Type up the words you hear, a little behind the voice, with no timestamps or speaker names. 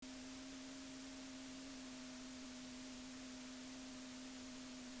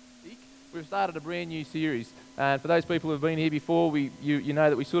we've started a brand new series. And for those people who have been here before, you know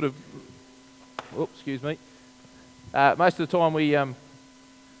that we sort of, oops, excuse me. Most of the time we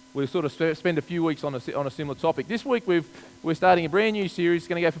sort of spend a few weeks on a similar topic. This week we're starting a brand new series. It's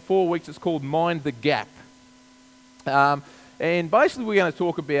going to go for 4 weeks. It's called Mind the Gap. And basically we're going to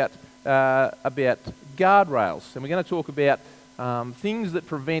talk about guardrails, and we're going to talk about things that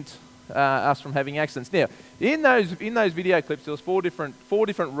prevent us from having accidents. Now, in those video clips, there was four different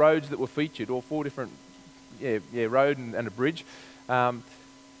roads that were featured, or four different road and a bridge. Can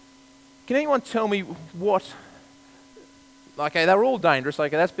anyone tell me what? Okay, they were all dangerous.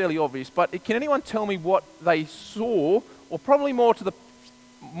 Okay, that's fairly obvious. But can anyone tell me what they saw, or probably more to the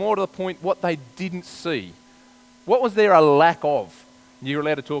point, what they didn't see? What was there a lack of? You're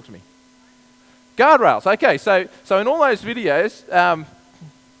allowed to talk to me. Guardrails. Okay, so in all those videos,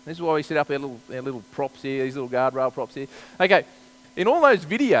 this is why we set up our little props here, these little guardrail props here. Okay, in all those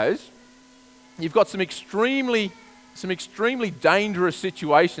videos, you've got some extremely dangerous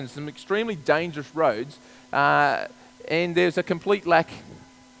situations, some extremely dangerous roads, and there's a complete lack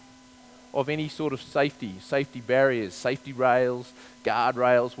of any sort of safety barriers, safety rails,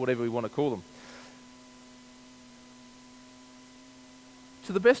 guardrails, whatever we want to call them.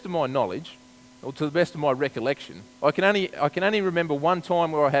 To the best of my knowledge, or to the best of my recollection, I can only remember one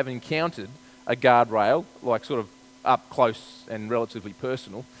time where I have encountered a guardrail, like sort of up close and relatively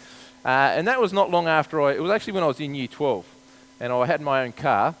personal, and that was not long after it was actually when I was in year 12, and I had my own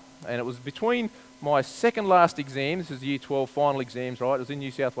car, and it was between my second last exam, this is year 12 final exams, right, it was in New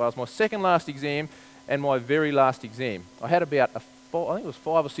South Wales, my second last exam and my very last exam. I had about, I think it was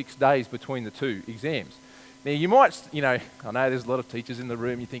 5 or 6 days between the two exams. Now you might, I know there's a lot of teachers in the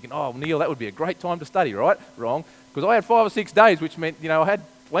room, you're thinking, oh Neil, that would be a great time to study, right? Wrong, because I had 5 or 6 days, which meant, I had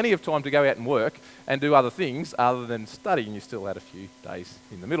plenty of time to go out and work and do other things other than study, and you still had a few days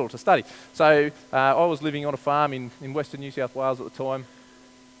in the middle to study. So I was living on a farm in Western New South Wales at the time,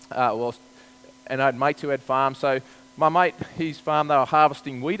 and I had mates who had farms. So my mate, his farm, they were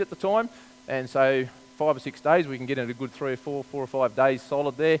harvesting wheat at the time, and so 5 or 6 days, we can get in a good 3 or 4 or 5 days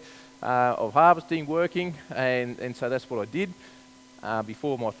solid there of harvesting, working, and so that's what I did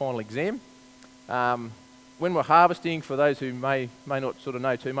before my final exam. When we're harvesting, for those who may not sort of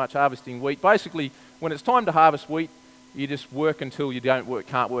know too much, harvesting wheat, basically when it's time to harvest wheat, you just work until you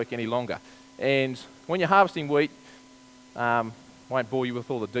can't work any longer. And when you're harvesting wheat, won't bore you with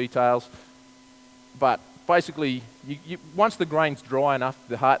all the details, but basically, once the grain's dry enough,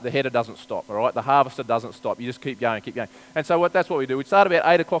 the header doesn't stop, all right? The harvester doesn't stop. You just keep going. And so that's what we do. We'd start about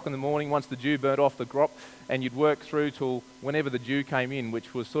 8 o'clock in the morning once the dew burnt off the crop, and you'd work through till whenever the dew came in,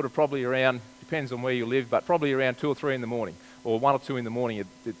 which was sort of probably around, depends on where you live, but probably around 2 or 3 in the morning, or 1 or 2 in the morning,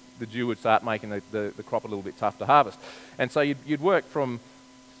 the dew would start making the crop a little bit tough to harvest. And so you'd work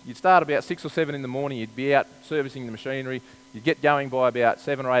you'd start about 6 or 7 in the morning, you'd be out servicing the machinery, you'd get going by about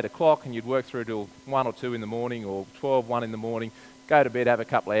 7 or 8 o'clock, and you'd work through till 1 or 2 in the morning, or 12, 1 in the morning, go to bed, have a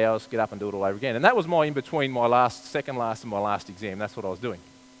couple of hours, get up and do it all over again. And that was my in between my second last and my last exam. That's what I was doing.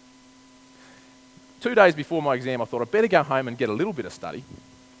 2 days before my exam, I thought I'd better go home and get a little bit of study,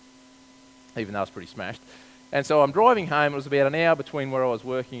 even though I was pretty smashed. And so I'm driving home. It was about an hour between where I was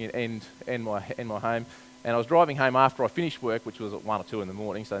working and my home. And I was driving home after I finished work, which was at 1 or 2 in the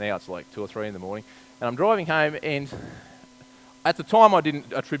morning, so now it's like 2 or 3 in the morning. And I'm driving home, and at the time I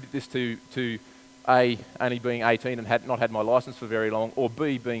didn't attribute this to A, only being 18 and had not had my licence for very long, or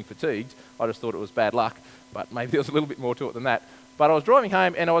B, being fatigued. I just thought it was bad luck, but maybe there was a little bit more to it than that. But I was driving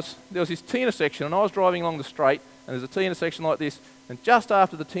home, and there was this T intersection, and I was driving along the straight, and there's a T intersection like this, and just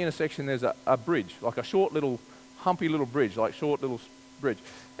after the T intersection there's a bridge, like a short little, humpy little bridge, like short little bridge.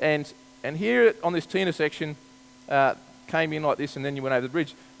 And here on this T intersection came in like this, and then you went over the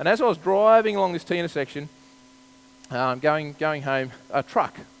bridge. And as I was driving along this T intersection, going home, a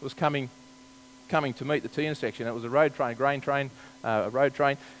truck was coming to meet the T intersection. It was a road train, a road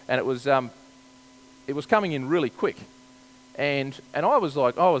train, and it was coming in really quick. And I was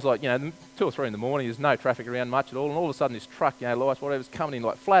like, 2 or 3 in the morning. There's no traffic around much at all, and all of a sudden this truck, lights, whatever's coming in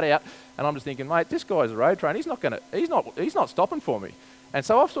like flat out, and I'm just thinking, mate, this guy's a road train. He's not stopping for me. And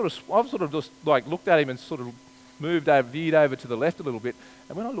so I've sort of just like looked at him and sort of veered over to the left a little bit.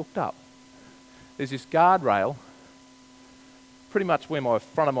 And when I looked up, there's this guardrail, pretty much where my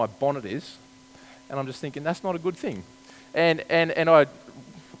front of my bonnet is, and I'm just thinking that's not a good thing. And I,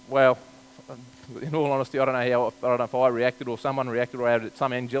 well, in all honesty, I don't know if I reacted or someone reacted, or I had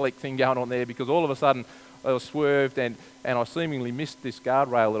some angelic thing going on there, because all of a sudden I was swerved and I seemingly missed this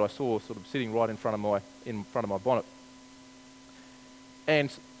guardrail that I saw sort of sitting right in front of my bonnet.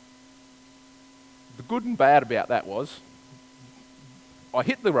 And the good and bad about that was I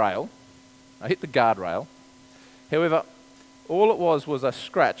hit the rail, I hit the guardrail. However, all it was a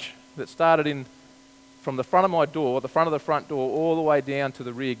scratch that started from the front of my door, the front of the front door, all the way down to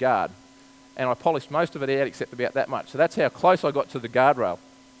the rear guard. And I polished most of it out except about that much. So that's how close I got to the guardrail.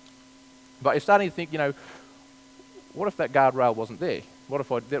 But you're starting to think, what if that guardrail wasn't there? What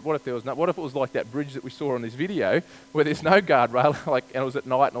if it was like that bridge that we saw in this video where there's no guardrail, and it was at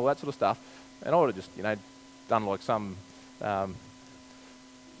night and all that sort of stuff, and I would have just, done like some,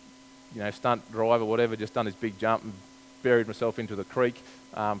 stunt drive or whatever, just done this big jump and buried myself into the creek,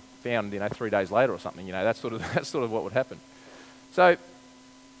 found, 3 days later or something, that's sort of what would happen. So,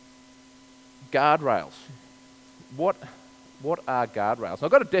 guardrails. What are guardrails? And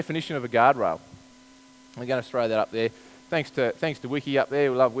I've got a definition of a guardrail. I'm going to throw that up there. Thanks to Wiki up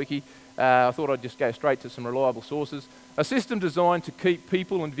there. We love Wiki. I thought I'd just go straight to some reliable sources. A system designed to keep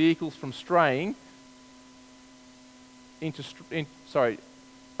people and vehicles from straying into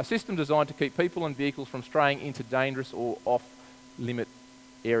dangerous or off-limit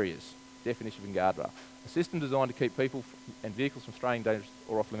areas. Definition of a guardrail. A system designed to keep people and vehicles from straying dangerous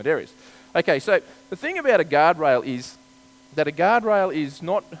or off-limit areas. Okay, so the thing about a guardrail is that a guardrail is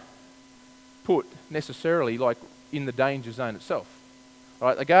not put necessarily like in the danger zone itself.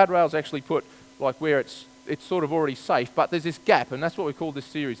 Right? The guardrail is actually put like where it's sort of already safe, but there's this gap, and that's what we call this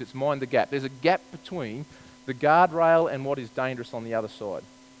series. It's Mind the Gap. There's a gap between the guardrail and what is dangerous on the other side.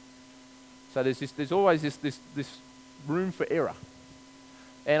 So there's always this room for error.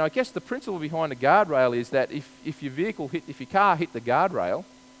 And I guess the principle behind a guardrail is that if your car hit the guardrail,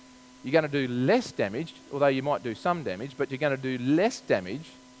 you're going to do less damage, although you might do some damage, but you're going to do less damage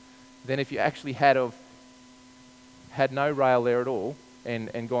than if you actually had no rail there at all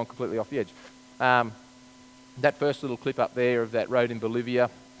and gone completely off the edge. That first little clip up there of that road in Bolivia,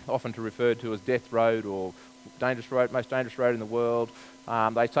 often referred to as Death Road or dangerous road, most dangerous road in the world.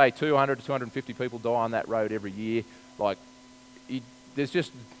 They say 200 to 250 people die on that road every year.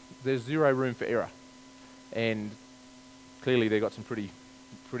 There's zero room for error, and clearly they've got some pretty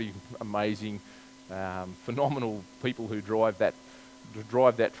amazing, phenomenal people who drive that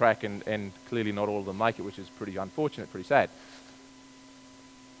track, and clearly not all of them make it, which is pretty unfortunate, pretty sad.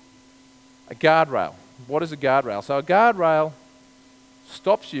 A guardrail. What is a guardrail? So a guardrail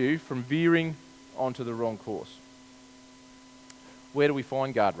stops you from veering onto the wrong course. Where do we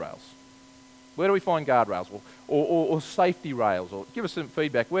find guardrails? Where do we find guardrails or safety rails? Or give us some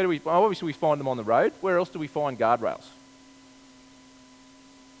feedback. Obviously we find them on the road. Where else do we find guardrails?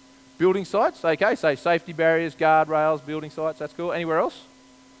 Building sites, okay, so safety barriers, guardrails, building sites, that's cool. Anywhere else?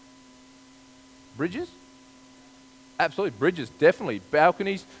 Bridges? Absolutely, bridges, definitely.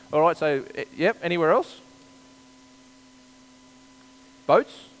 Balconies, all right, so, yep, anywhere else?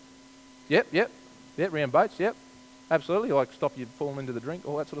 Boats? Yep, round boats, yep. Absolutely, like stop you falling into the drink,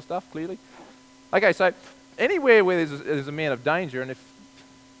 all that sort of stuff, clearly. Okay, so anywhere where there's a amount of danger, and if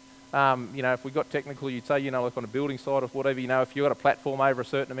we got technical, you'd say, like on a building site or whatever, if you've got a platform over a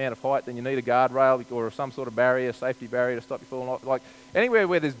certain amount of height, then you need a guardrail or some sort of barrier, safety barrier to stop you falling off. Like anywhere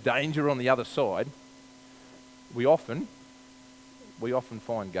where there's danger on the other side, we often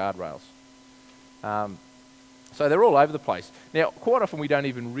find guardrails. So they're all over the place. Now, quite often we don't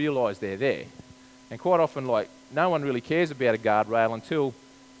even realise they're there. And quite often, no one really cares about a guardrail until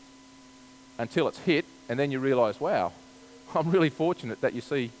it's hit, and then you realise, wow, I'm really fortunate that you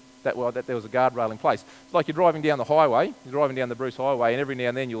see that there was a guardrail in place. It's like you're driving down the highway, you're driving down the Bruce Highway, and every now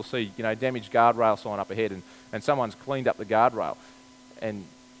and then you'll see, damaged guardrail sign up ahead, and someone's cleaned up the guardrail. And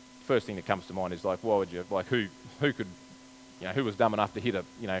first thing that comes to mind is why would you, who could, who was dumb enough to hit a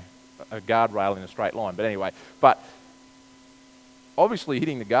guardrail in a straight line? But anyway, obviously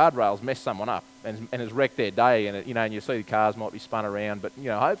hitting the guardrails messed someone up and has wrecked their day, and you see the cars might be spun around, but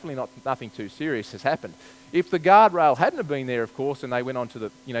hopefully nothing too serious has happened. If the guardrail hadn't have been there, of course, and they went onto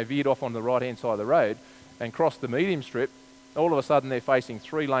veered off on the right-hand side of the road and crossed the medium strip, all of a sudden they're facing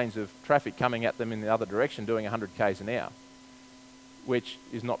 3 lanes of traffic coming at them in the other direction doing 100 k's an hour, which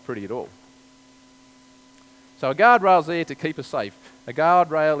is not pretty at all. So a guardrail's there to keep us safe. A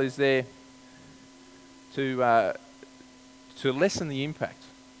guardrail is there to lessen the impact.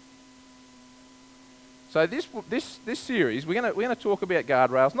 So this series, we're going to talk about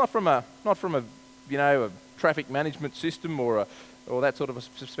guardrails, not from a traffic management system or that sort of a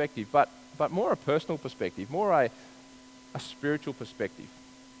perspective, but more a personal perspective, more a spiritual perspective,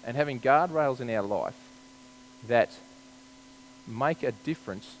 and having guardrails in our life that make a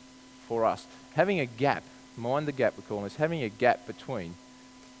difference for us. Having a gap, mind the gap we're calling this, having a gap between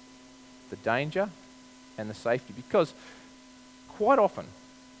the danger and the safety, because quite often,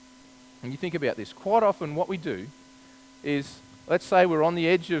 and you think about this, quite often what we do is, let's say we're on the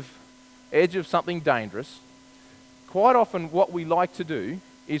edge of edge of something dangerous, quite often what we like to do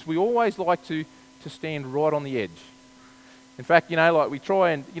is we always like to stand right on the edge. In fact, like we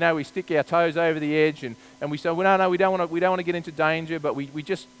try and, we stick our toes over the edge and we say, well, no, we don't want to get into danger, but we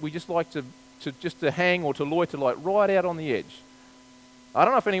just like to hang or to loiter like right out on the edge. I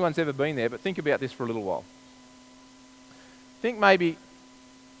don't know if anyone's ever been there, but think about this for a little while. Think maybe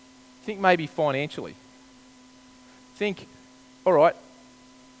financially. Think, all right,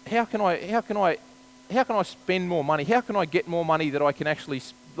 how can I spend more money? How can I get more money that I can actually,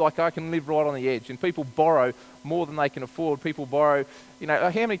 I can live right on the edge? And people borrow more than they can afford. People borrow, how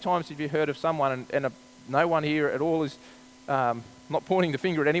many times have you heard of someone, and no one here at all is, not pointing the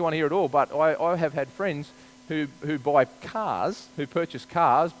finger at anyone here at all, but I have had friends who buy cars, who purchase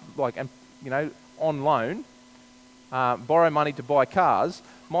cars, on loan, borrow money to buy cars,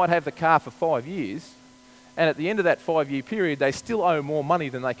 might have the car for 5 years, and at the end of that 5-year period, they still owe more money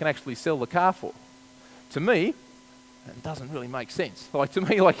than they can actually sell the car for. To me, it doesn't really make sense. To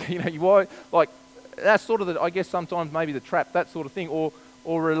me, that's sort of I guess sometimes maybe the trap, that sort of thing, or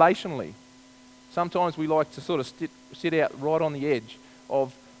relationally. Sometimes we like to sort of sit out right on the edge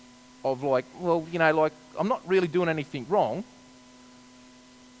of I'm not really doing anything wrong,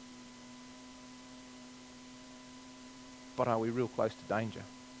 but are we real close to danger?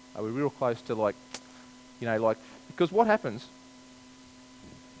 Are we real close to because what happens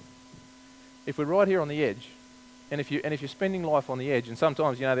if we're right here on the edge, and if you're spending life on the edge, and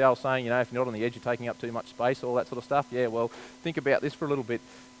sometimes the old saying, if you're not on the edge, you're taking up too much space, all that sort of stuff. Yeah, well, think about this for a little bit.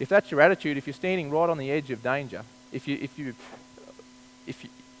 If that's your attitude, if you're standing right on the edge of danger, if you're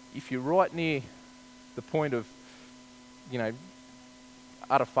right near the point of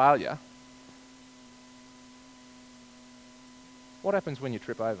utter failure, what happens when you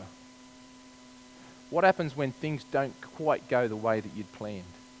trip over? What happens when things don't quite go the way that you'd planned?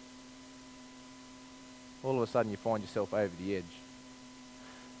 All of a sudden you find yourself over the edge.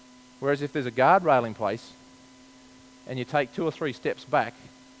 Whereas if there's a guardrail in place and you take 2 or 3 steps back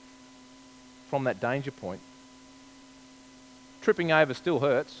from that danger point, tripping over still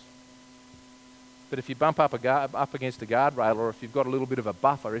hurts, but if you bump up against a guardrail, or if you've got a little bit of a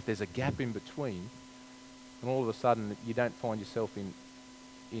buffer, if there's a gap in between, then all of a sudden you don't find yourself in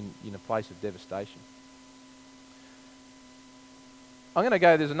a place of devastation. I'm going to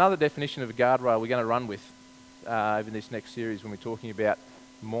go, there's another definition of a guardrail we're going to run with over this next series when we're talking about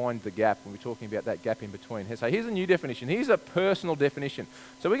mind the gap, when we're talking about that gap in between. So here's a new definition. Here's a personal definition.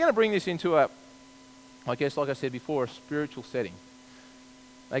 So we're going to bring this into I guess, like I said before, a spiritual setting.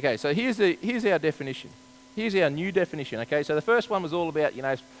 Okay, so here's our definition. Here's our new definition. Okay, so the first one was all about,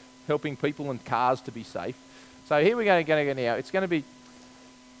 helping people and cars to be safe. So here we're going to go now. It's going to be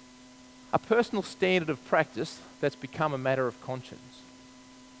a personal standard of practice that's become a matter of conscience.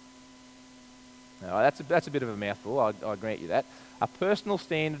 Now, that's a bit of a mouthful, I grant you that. A personal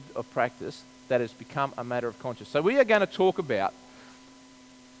standard of practice that has become a matter of conscience. So we are going to talk about,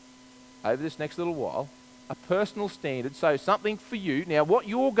 over this next little while, a personal standard, so something for you. Now, what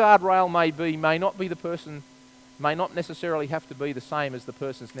your guardrail may be may not necessarily have to be the same as the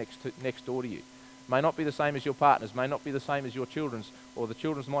person's next door to you. May not be the same as your partner's, may not be the same as your children's, or the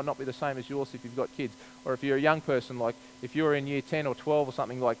children's might not be the same as yours if you've got kids. Or if you're a young person, like if you're in year 10 or 12 or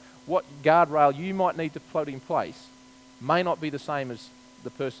something, like what guardrail you might need to put in place may not be the same as the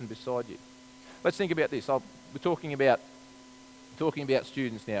person beside you. Let's think about this. We're talking about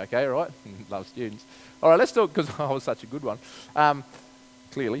students now, okay, all right? Love students. All right, let's talk, because I was such a good one.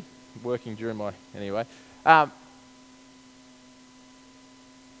 Clearly, working during my, anyway. Have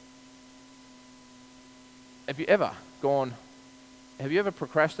you ever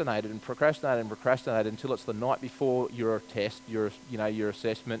procrastinated until it's the night before your test, your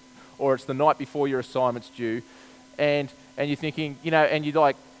assessment, or it's the night before your assignment's due, and you're thinking, and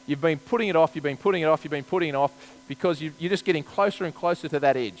you've been putting it off because you're just getting closer and closer to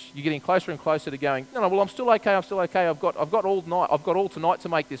that edge. You're getting closer and closer to going, no, well, I'm still okay. I've got all night. I've got all tonight to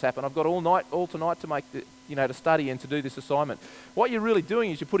make this happen. I've got all tonight to make to study and to do this assignment. What you're really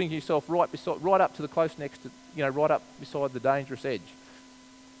doing is you're putting yourself right up to the close next to, right up beside the dangerous edge.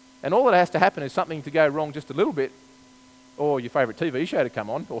 And all that has to happen is something to go wrong just a little bit, or your favourite TV show to come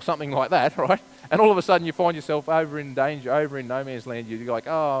on, or something like that, right? And all of a sudden you find yourself over in danger, over in no man's land. You're like,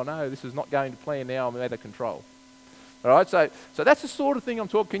 oh no, this is not going to plan now, I'm out of control. All right, so that's the sort of thing I'm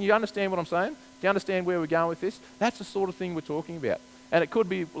talking. Can you understand what I'm saying? Do you understand where we're going with this? That's the sort of thing we're talking about. And it could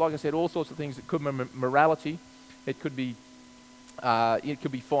be, like I said, all sorts of things. It could be morality. It could be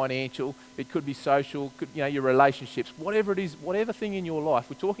financial. It could be social. Your relationships. Whatever it is, whatever thing in your life,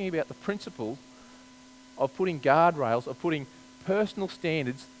 we're talking about the principle of putting guardrails, of putting personal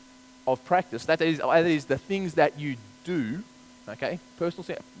standards of practice, that is the things that you do, okay, personal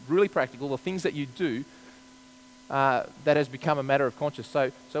sin, really practical, the things that you do, that has become a matter of conscience.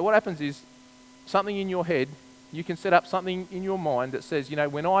 So what happens is, something in your head, you can set up something in your mind that says,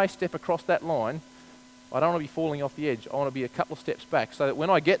 when I step across that line, I don't want to be falling off the edge. I want to be a couple of steps back, so that when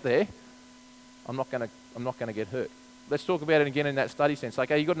I get there, I'm not going to get hurt. Let's talk about it again in that study sense.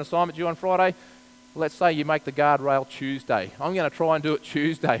 Okay, you got an assignment due on Friday. Let's say you make the guardrail Tuesday. I'm going to try and do it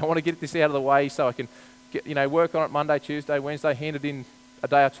Tuesday. I want to get this out of the way so I can work on it Monday, Tuesday, Wednesday, hand it in a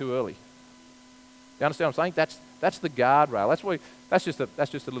day or two early. You understand what I'm saying? That's the guardrail. That's just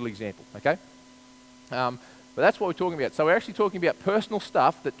a little example. Okay. But that's what we're talking about. So we're actually talking about personal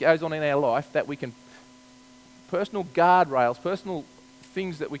stuff that goes on in our life that we can, personal guardrails, personal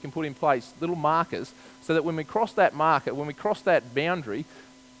things that we can put in place, little markers, so that when we cross that marker, when we cross that boundary,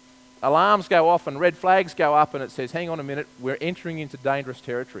 alarms go off and red flags go up and it says, hang on a minute, we're entering into dangerous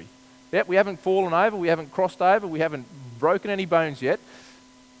territory. Yep, we haven't fallen over, we haven't crossed over, we haven't broken any bones yet,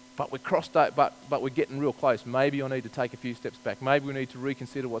 but we're getting real close. Maybe I need to take a few steps back. Maybe we need to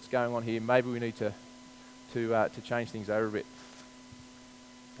reconsider what's going on here. Maybe we need to change things over a bit.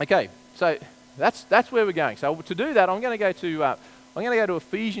 Okay, so that's where we're going. So to do that, I'm going to go to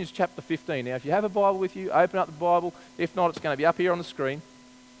Ephesians chapter 15. Now, if you have a Bible with you, open up the Bible. If not, it's going to be up here on the screen.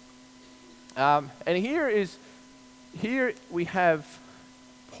 And here we have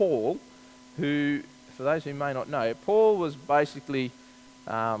Paul, who, for those who may not know, Paul was basically,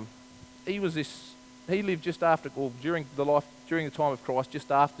 he lived just after, or during the time of Christ,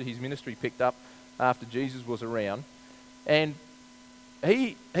 just after his ministry picked up, after Jesus was around, and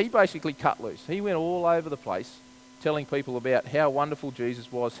he basically cut loose. He went all over the place, telling people about how wonderful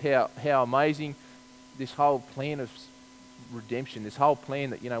Jesus was, how amazing this whole plan of redemption, this whole plan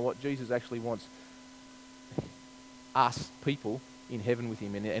that, Jesus actually wants us people in heaven with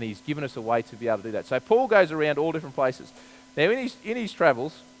him, and he's given us a way to be able to do that. So Paul goes around all different places. Now in his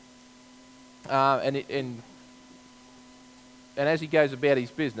travels, and as he goes about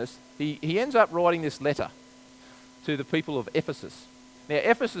his business, he ends up writing this letter to the people of Ephesus. Now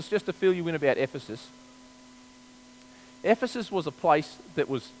Ephesus, just to fill you in about Ephesus was a place that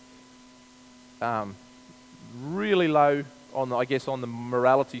was really low on the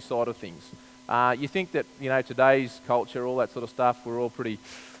morality side of things. You think that today's culture, all that sort of stuff, we're all pretty,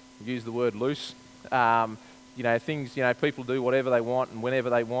 use the word loose. People do whatever they want and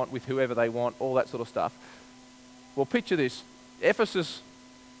whenever they want with whoever they want, all that sort of stuff. Well, picture this: Ephesus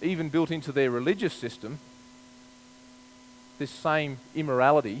even built into their religious system this same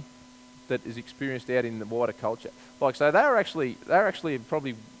immorality that is experienced out in the wider culture. So they're actually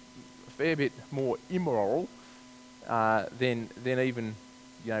probably a fair bit more immoral than even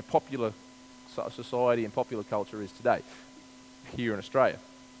popular society and popular culture is today here in Australia.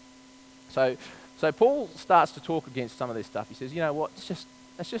 So Paul starts to talk against some of this stuff. He says,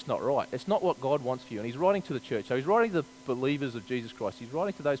 that's just not right. It's not what God wants for you. And he's writing to the church. So he's writing to the believers of Jesus Christ. He's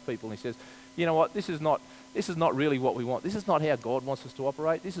writing to those people, and he says, this is not really what we want. This is not how God wants us to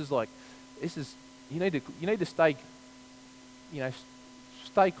operate. You need to stay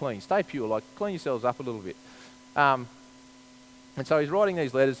clean, stay pure, clean yourselves up a little bit. And so he's writing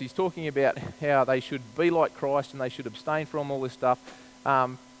these letters. He's talking about how they should be like Christ and they should abstain from all this stuff.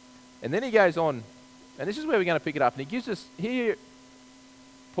 And then he goes on, and this is where we're going to pick it up. And he gives us, here,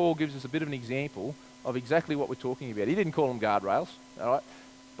 Paul gives us a bit of an example of exactly what we're talking about. He didn't call them guardrails, all right?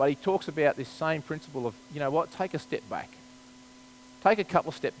 But he talks about this same principle of, take a step back. Take a couple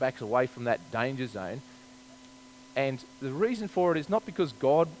of step backs away from that danger zone. And the reason for it is not because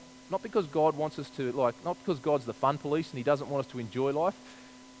God wants us to, not because God's the fun police and he doesn't want us to enjoy life.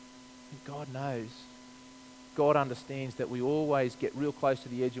 God knows. God understands that we always get real close to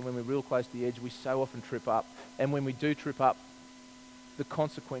the edge, and when we're real close to the edge, we so often trip up. And when we do trip up, the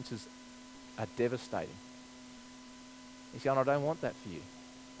consequences are devastating. He's going, I don't want that for you.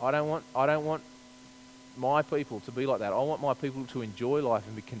 I don't want my people to be like that. I want my people to enjoy life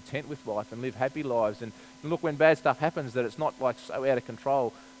and be content with life and live happy lives. And look, when bad stuff happens, that it's not so out of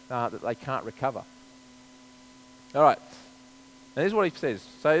control that they can't recover. All right. Now, here's what he says.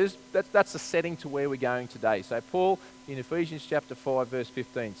 So that's the setting to where we're going today. So Paul, in Ephesians chapter 5, verse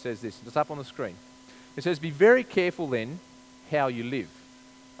 15, says this. It's up on the screen. It says, be very careful then how you live.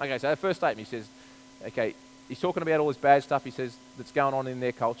 Okay, so the first statement, he says, okay, he's talking about all this bad stuff, he says, that's going on in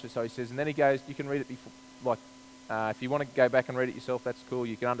their culture. So he says, and then he goes, you can read it before, if you want to go back and read it yourself, that's cool.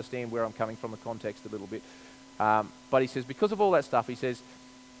 You can understand where I'm coming from, the context a little bit. But he says, because of all that stuff, he says,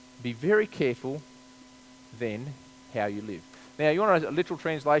 be very careful then how you live. Now, you want a literal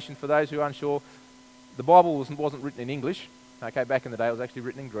translation for those who are unsure? The Bible wasn't written in English. Okay, back in the day it was actually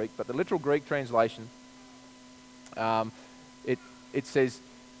written in Greek, but the literal Greek translation, it says,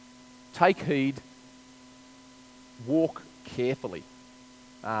 take heed, walk carefully,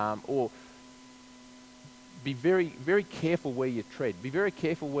 or be very, very careful where you tread. Be very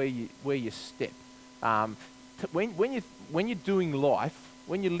careful where you step. When you're doing life,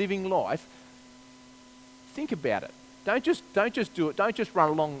 when you're living life, think about it. Don't just do it. Don't just run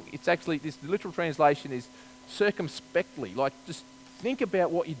along. It's actually, this literal translation is circumspectly. Like, just think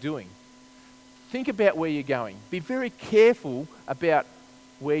about what you're doing. Think about where you're going. Be very careful about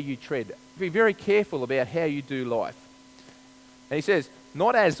where you tread. Be very careful about how you do life. And he says,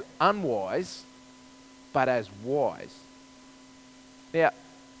 not as unwise, but as wise. Now,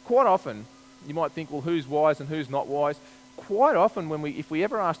 quite often, you might think, well, who's wise and who's not wise? Quite often, if we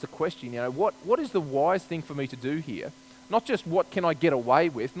ever ask the question, what is the wise thing for me to do here? Not just what can I get away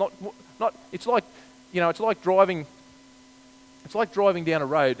with. It's like driving. It's like driving down a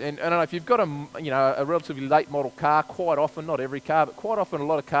road, and I don't know if you've got a relatively late model car. Quite often, not every car, but quite often, a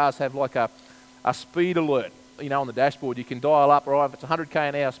lot of cars have like a speed alert. On the dashboard, you can dial up, right? If it's 100k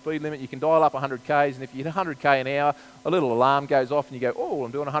an hour speed limit, you can dial up 100k's, and if you hit 100k an hour, a little alarm goes off, and you go, "Oh, I'm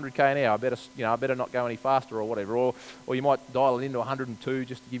doing 100k an hour. I better not go any faster," or whatever. Or you might dial it into 102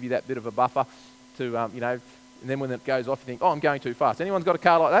 just to give you that bit of a buffer to, And then when it goes off, you think, "Oh, I'm going too fast." Anyone's got a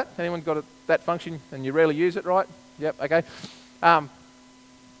car like that? Anyone got that function, and you rarely use it, right? Yep. Okay.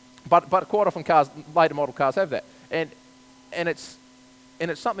 But quite often later model cars have that, and it's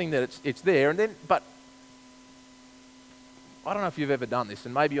something that it's there, and then but. I don't know if you've ever done this,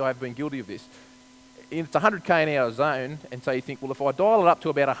 and maybe I have been guilty of this. It's a 100k an hour zone, and so you think, well, if I dial it up to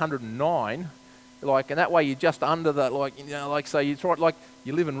about 109, and that way you're just under the, say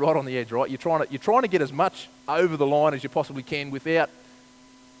you're living right on the edge, right? You're trying to get as much over the line as you possibly can without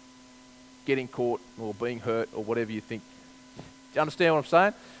getting caught or being hurt or whatever you think. Do you understand what I'm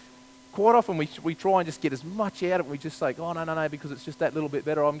saying? Quite often we try and just get as much out of it. We just say, oh, no, because it's just that little bit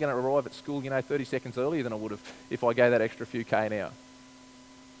better. I'm going to arrive at school, 30 seconds earlier than I would have if I go that extra few K an hour.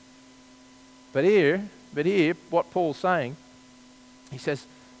 But here, what Paul's saying, he says,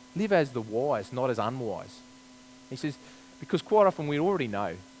 live as the wise, not as unwise. He says, because quite often we already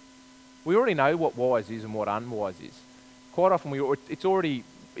know. We already know what wise is and what unwise is. Quite often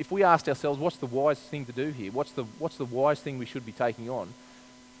if we asked ourselves, what's the wise thing to do here? What's the wise thing we should be taking on?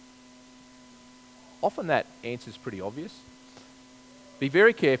 Often that answer is pretty obvious. Be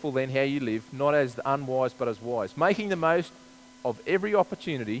very careful then how you live, not as unwise but as wise, making the most of every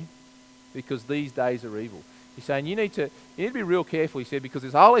opportunity because these days are evil. He's saying you need to be real careful, he said, because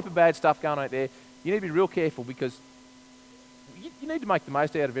there's a whole heap of bad stuff going on out there. You need to be real careful because you need to make the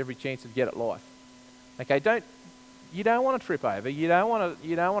most out of every chance of get at life. Okay, you don't want to trip over, you don't want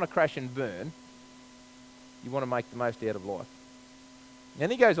to crash and burn. You want to make the most out of life.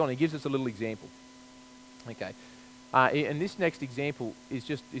 And he goes on, he gives us a little example. Okay, and this next example is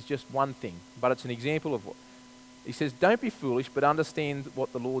just one thing, but it's an example of what he says. Don't be foolish, but understand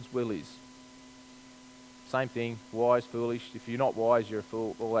what the Lord's will is. Same thing, wise, foolish. If you're not wise, you're a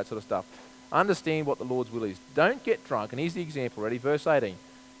fool. All that sort of stuff. Understand what the Lord's will is. Don't get drunk. And here's the example. Ready? Verse 18.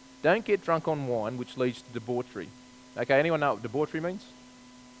 Don't get drunk on wine, which leads to debauchery. Okay, anyone know what debauchery means?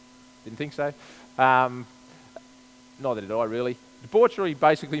 Didn't think so. Neither did I really. Debauchery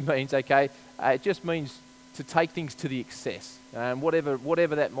basically means, it just means to take things to the excess,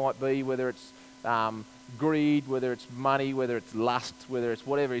 whatever that might be, whether it's greed, whether it's money, whether it's lust, whether it's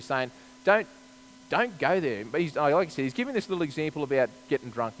whatever. He's saying, don't go there. But like I said, he's giving this little example about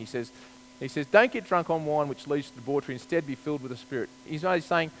getting drunk. He says, don't get drunk on wine, which leads to debauchery. Instead, be filled with the Spirit. He's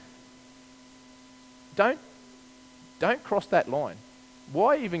saying, don't cross that line.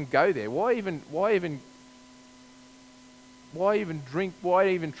 Why even go there? Why even drink? Why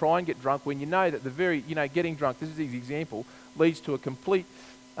even try and get drunk when you know that getting drunk, this is the example, leads to a completely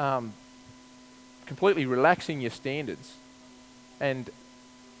relaxing your standards. And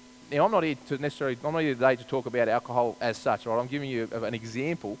now I'm not here today to talk about alcohol as such, right? I'm giving you an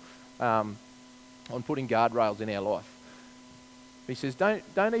example on putting guardrails in our life. He says, don't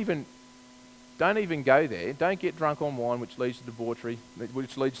even go there. Don't get drunk on wine, which leads to debauchery,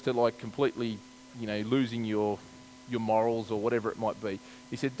 which leads to completely, losing your morals or whatever it might be.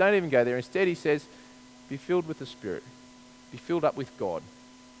 He said, don't even go there. Instead, he says, be filled with the Spirit. Be filled up with God.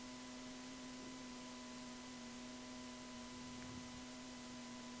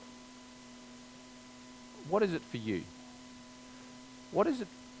 What is it for you? What is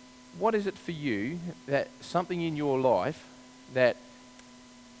it for you that something in your life that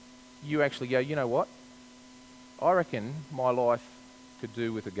you actually go, you know what? I reckon my life could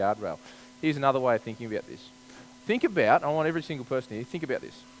do with a guardrail. Here's another way of thinking about this. think about, I want every single person here, think about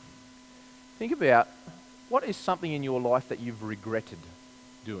this. Think about what is something in your life that you've regretted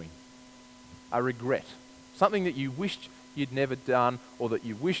doing. A regret. Something that you wished you'd never done, or that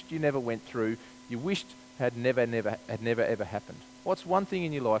you wished you never went through, you wished had never ever happened. What's one thing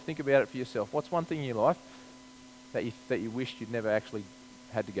in your life? Think about it for yourself. What's one thing in your life that you wished you'd never actually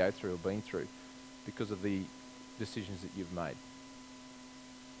had to go through or been through because of the decisions that you've made?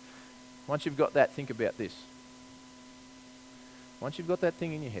 Once you've got that, think about this. Once you've got that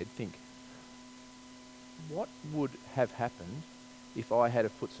thing in your head, think, what would have happened if I had to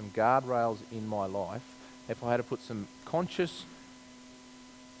put some guardrails in my life, if I had to put some conscious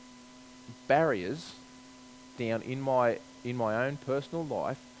barriers down in my own personal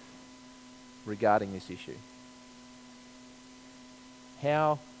life regarding this issue?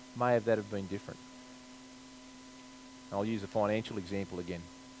 How may that have been different? I'll use a financial example again.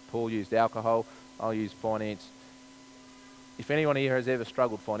 Paul used alcohol, I'll use finance. If anyone here has ever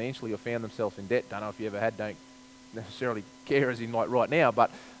struggled financially or found themselves in debt, don't know if you ever had, don't necessarily care as in like right now, but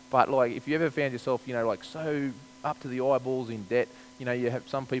like if you ever found yourself, like so up to the eyeballs in debt, you have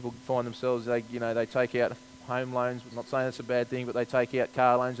some people find themselves, they take out home loans. I'm not saying it's a bad thing, but they take out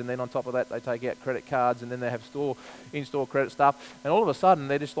car loans, and then on top of that, they take out credit cards, and then they have in-store credit stuff, and all of a sudden,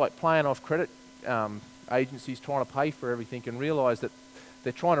 they're just like playing off credit agencies trying to pay for everything, and realise that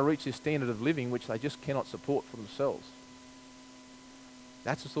they're trying to reach this standard of living which they just cannot support for themselves.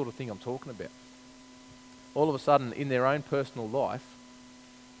 That's the sort of thing I'm talking about. All of a sudden, in their own personal life,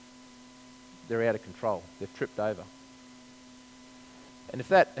 they're out of control. They've tripped over. And if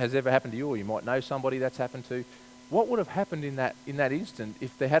that has ever happened to you, or you might know somebody that's happened to, what would have happened in that instant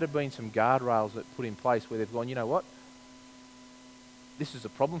if there had been some guardrails that put in place where they've gone, you know what? This is a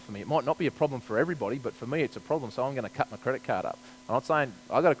problem for me. It might not be a problem for everybody, but for me it's a problem, so I'm going to cut my credit card up. I'm not saying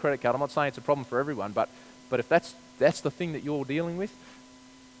I've got a credit card. I'm not saying it's a problem for everyone, but if that's the thing that you're dealing with,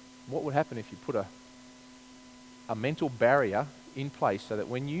 what would happen if you put a mental barrier in place so that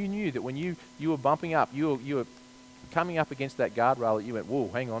when you knew that when you were bumping up, you were coming up against that guardrail, that you went, whoa,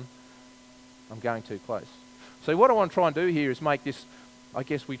 hang on, I'm going too close. So what I want to try and do here is make this, I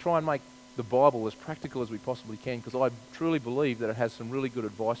guess we try and make the Bible as practical as we possibly can, because I truly believe that it has some really good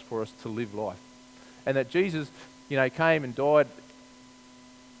advice for us to live life. And that Jesus, came and died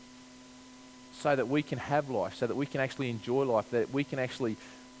so that we can have life, so that we can actually enjoy life, that we can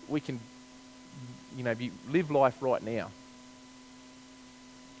live life right now.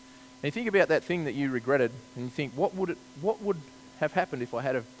 And you think about that thing that you regretted, and you think, what would have happened if I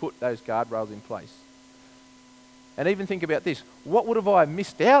had have put those guardrails in place? And even think about this, what would have I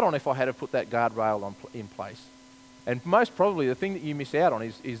missed out on if I had have put that guardrail in place? And most probably the thing that you miss out on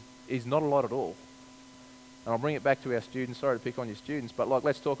is not a lot at all. And I'll bring it back to our students. Sorry to pick on your students, but like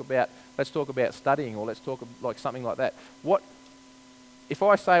let's talk about studying, or let's talk like something like that. What if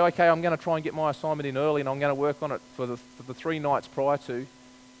I say, okay, I'm going to try and get my assignment in early, and I'm going to work on it for the 3 nights prior to,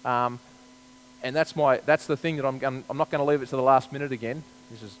 and that's the thing that I'm not going to leave it to the last minute again.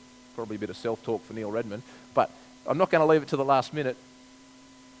 This is probably a bit of self-talk for Neil Redmond, but I'm not going to leave it to the last minute.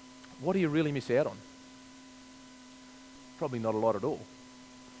 What do you really miss out on? Probably not a lot at all.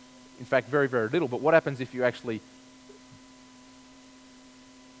 In fact, very, very little. But what happens if you actually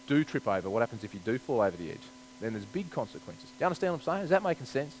do trip over? What happens if you do fall over the edge? Then there's big consequences. Do you understand what I'm saying? Is that making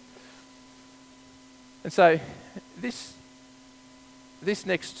sense? And so this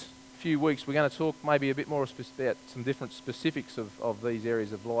next few weeks, we're going to talk maybe a bit more about some different specifics of these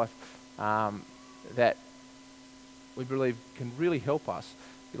areas of life that we believe can really help us,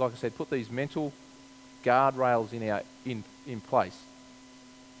 like I said, put these mental guardrails in place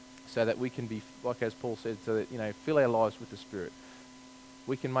so that we can be, like as Paul said, so that, fill our lives with the Spirit.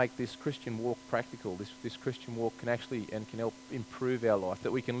 We can make this Christian walk practical. This Christian walk can help improve our life,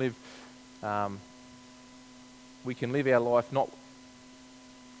 that we can live our life not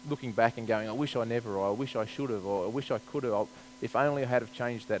looking back and going, I wish I never, or I wish I should have, or I wish I could have, if only I had have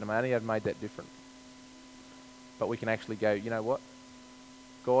changed that, and I only had made that different. But we can actually go, you know what?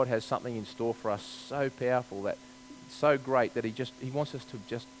 God has something in store for us so powerful, that so great, that he wants us to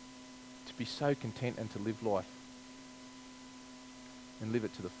be so content and to live life and live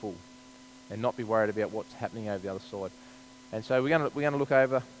it to the full, and not be worried about what's happening over the other side. And so we're going to look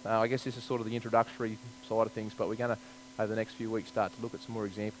over, I guess this is sort of the introductory side of things, but we're going to, over the next few weeks, start to look at some more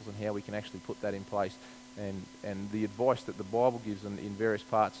examples on how we can actually put that in place, and the advice that the Bible gives in various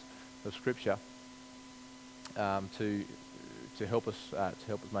parts of Scripture to help us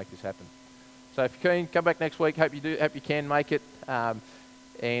make this happen. So if you can come back next week, hope you can make it,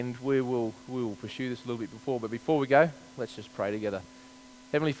 and we will pursue this a little bit before. But before we go, let's just pray together.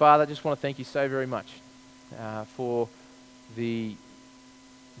 Heavenly Father, I just want to thank you so very much for the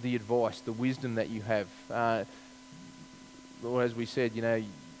advice, the wisdom that you have. Lord, as we said, you know,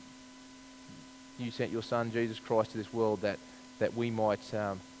 you sent your Son Jesus Christ to this world that we might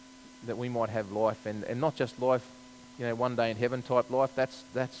have life, and not just life, you know, one day in heaven type life. That's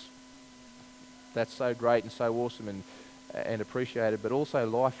so great and so awesome and appreciated, but also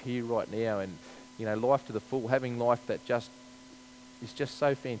life here right now, and you know, life to the full, having life that is just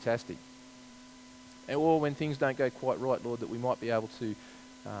so fantastic. Or when things don't go quite right, Lord, that we might be able to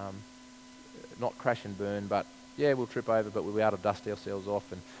not crash and burn, but yeah, we'll trip over, but we'll be able to dust ourselves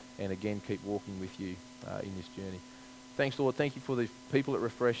off and again keep walking with you in this journey. Thanks, Lord. Thank you for the people at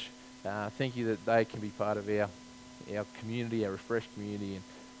Refresh. Thank you that they can be part of our community, our Refresh community,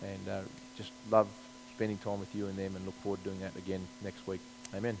 and just love spending time with you and them, and look forward to doing that again next week.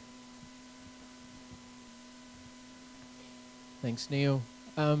 Amen. Thanks, Neil.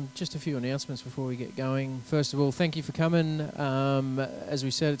 Just a few announcements before we get going. First of all, thank you for coming. As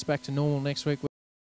we said, it's back to normal next week.